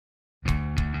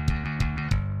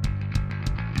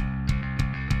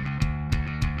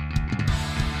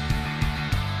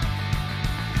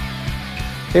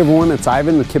Hey everyone, it's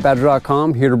Ivan with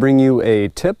kitbadger.com, here to bring you a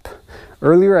tip.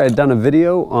 Earlier I had done a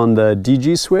video on the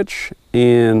DG Switch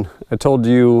and I told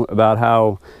you about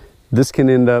how this can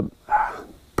end up,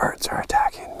 birds are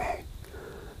attacking me.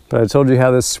 But I told you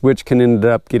how this switch can end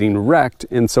up getting wrecked,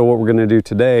 and so what we're gonna do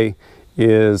today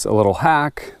is a little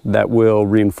hack that will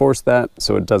reinforce that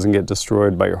so it doesn't get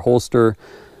destroyed by your holster,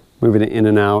 moving it in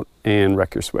and out and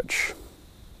wreck your switch.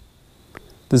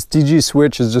 This DG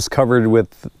Switch is just covered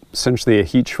with essentially a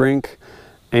heat shrink,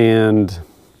 and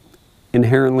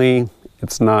inherently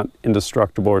it's not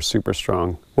indestructible or super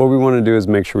strong. What we want to do is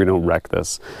make sure we don't wreck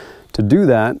this. To do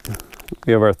that,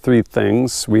 we have our three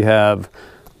things. We have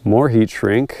more heat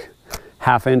shrink,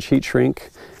 1/2 inch heat shrink.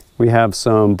 We have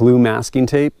some blue masking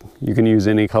tape. You can use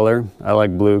any color. I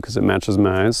like blue because it matches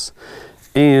my eyes.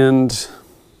 And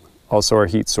also our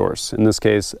heat source, in this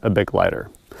case a big lighter.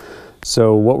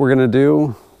 So what we're going to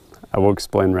do, I will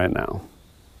explain right now.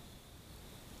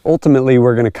 Ultimately,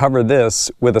 we're going to cover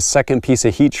this with a second piece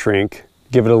of heat shrink,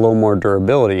 give it a little more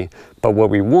durability. But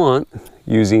what we want,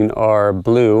 using our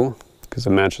blue, because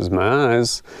it matches my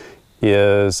eyes,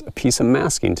 is a piece of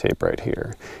masking tape right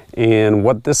here. And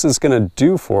what this is going to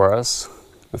do for us,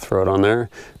 I'll throw it on there,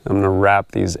 I'm going to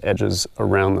wrap these edges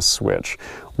around the switch.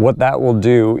 What that will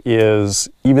do is,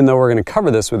 even though we're going to cover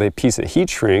this with a piece of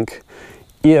heat shrink,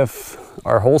 if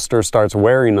our holster starts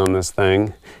wearing on this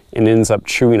thing and ends up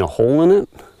chewing a hole in it,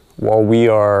 while we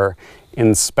are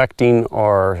inspecting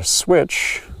our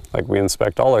switch, like we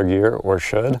inspect all our gear, or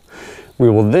should, we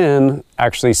will then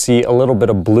actually see a little bit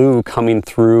of blue coming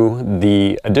through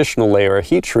the additional layer of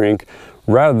heat shrink,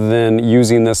 rather than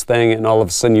using this thing and all of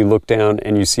a sudden you look down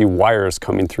and you see wires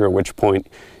coming through, at which point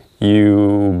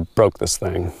you broke this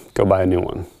thing. Go buy a new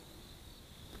one.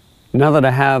 Now that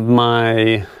I have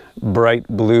my bright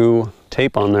blue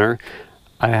tape on there,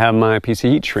 I have my piece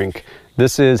of heat shrink.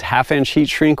 This is 1/2 inch heat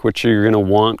shrink, which you're going to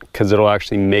want because it'll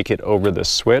actually make it over the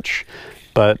switch.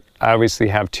 But I obviously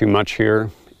have too much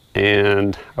here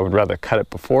and I would rather cut it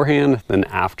beforehand than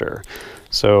after.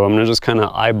 So I'm going to just kind of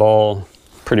eyeball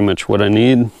pretty much what I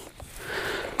need.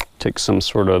 Take some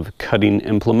sort of cutting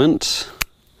implement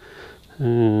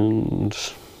and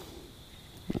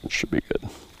it should be good.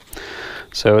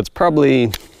 So it's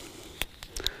probably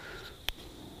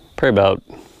about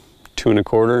 2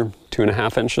 1/4,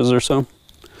 2.5 inches or so.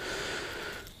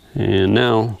 And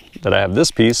now that I have this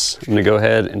piece, I'm gonna go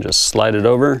ahead and just slide it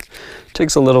over. It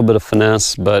takes a little bit of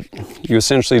finesse, but you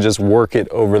essentially just work it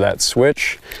over that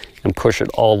switch and push it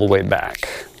all the way back.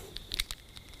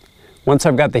 Once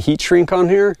I've got the heat shrink on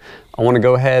here, I wanna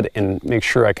go ahead and make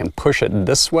sure I can push it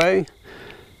this way,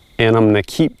 and I'm gonna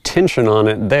keep tension on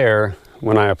it there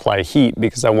when I apply heat,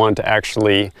 because I want to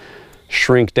actually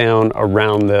shrink down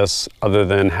around this other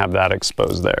than have that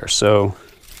exposed there. So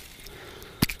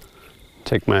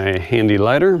take my handy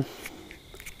lighter,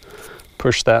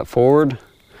 push that forward.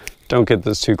 Don't get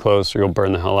this too close or you'll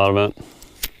burn the hell out of it.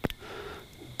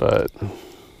 But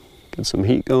get some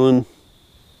heat going.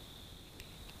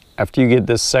 After you get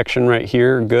this section right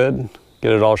here good,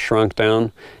 get it all shrunk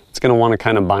down, it's going to want to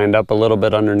kind of bind up a little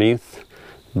bit underneath.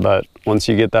 But once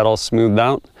you get that all smoothed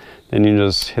out, then you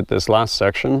just hit this last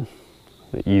section,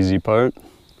 the easy part.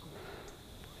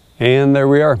 And there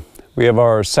we are. We have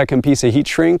our second piece of heat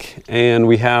shrink and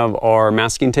we have our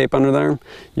masking tape under there.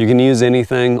 You can use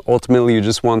anything. Ultimately, you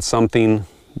just want something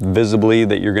visibly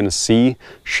that you're gonna see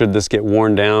should this get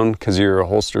worn down because your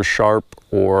holster's sharp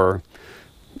or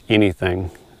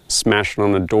anything. Smash it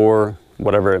on a door,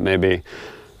 whatever it may be.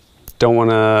 Don't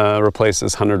wanna replace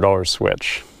this $100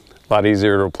 switch. A lot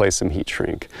easier to replace some heat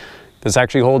shrink. This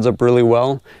actually holds up really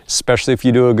well, especially if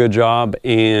you do a good job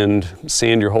and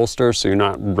sand your holster so you're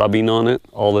not rubbing on it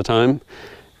all the time.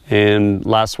 And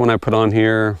last one I put on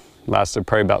here lasted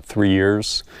probably about 3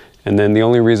 years. And then the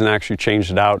only reason I actually changed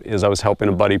it out is I was helping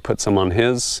a buddy put some on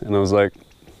his, and I was like,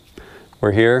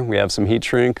 we're here, we have some heat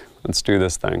shrink, let's do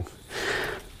this thing.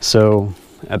 So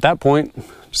at that point, I'm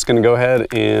just gonna go ahead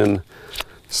and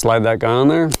slide that guy on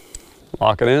there,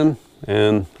 lock it in,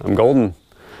 and I'm golden.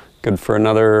 Good for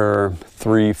another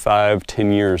 3, 5,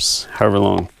 10 years, however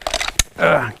long.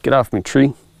 Get off me,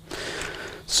 tree.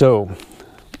 So,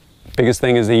 biggest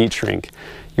thing is the heat shrink.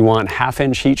 You want 1/2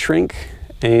 inch heat shrink,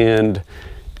 and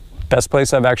best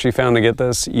place I've actually found to get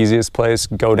this, easiest place,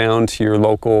 go down to your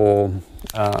local,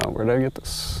 where did I get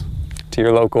this? To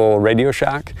your local Radio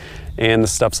Shack, and the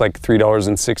stuff's like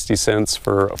 $3.60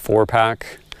 for a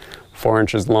 4-pack, 4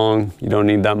 inches long. You don't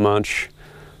need that much.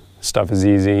 Stuff is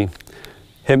easy.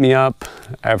 Hit me up.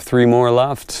 I have 3 more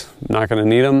left. I'm not gonna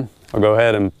need them. I'll go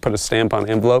ahead and put a stamp on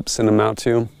envelopes, send them out to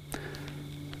you.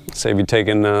 Save you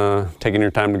taking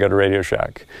your time to go to Radio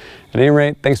Shack. At any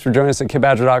rate, thanks for joining us at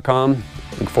kidbadger.com.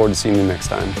 Look forward to seeing you next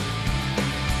time.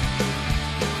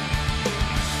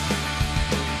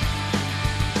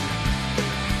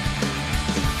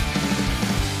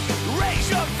 Raise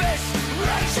your fist,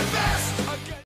 raise your fist.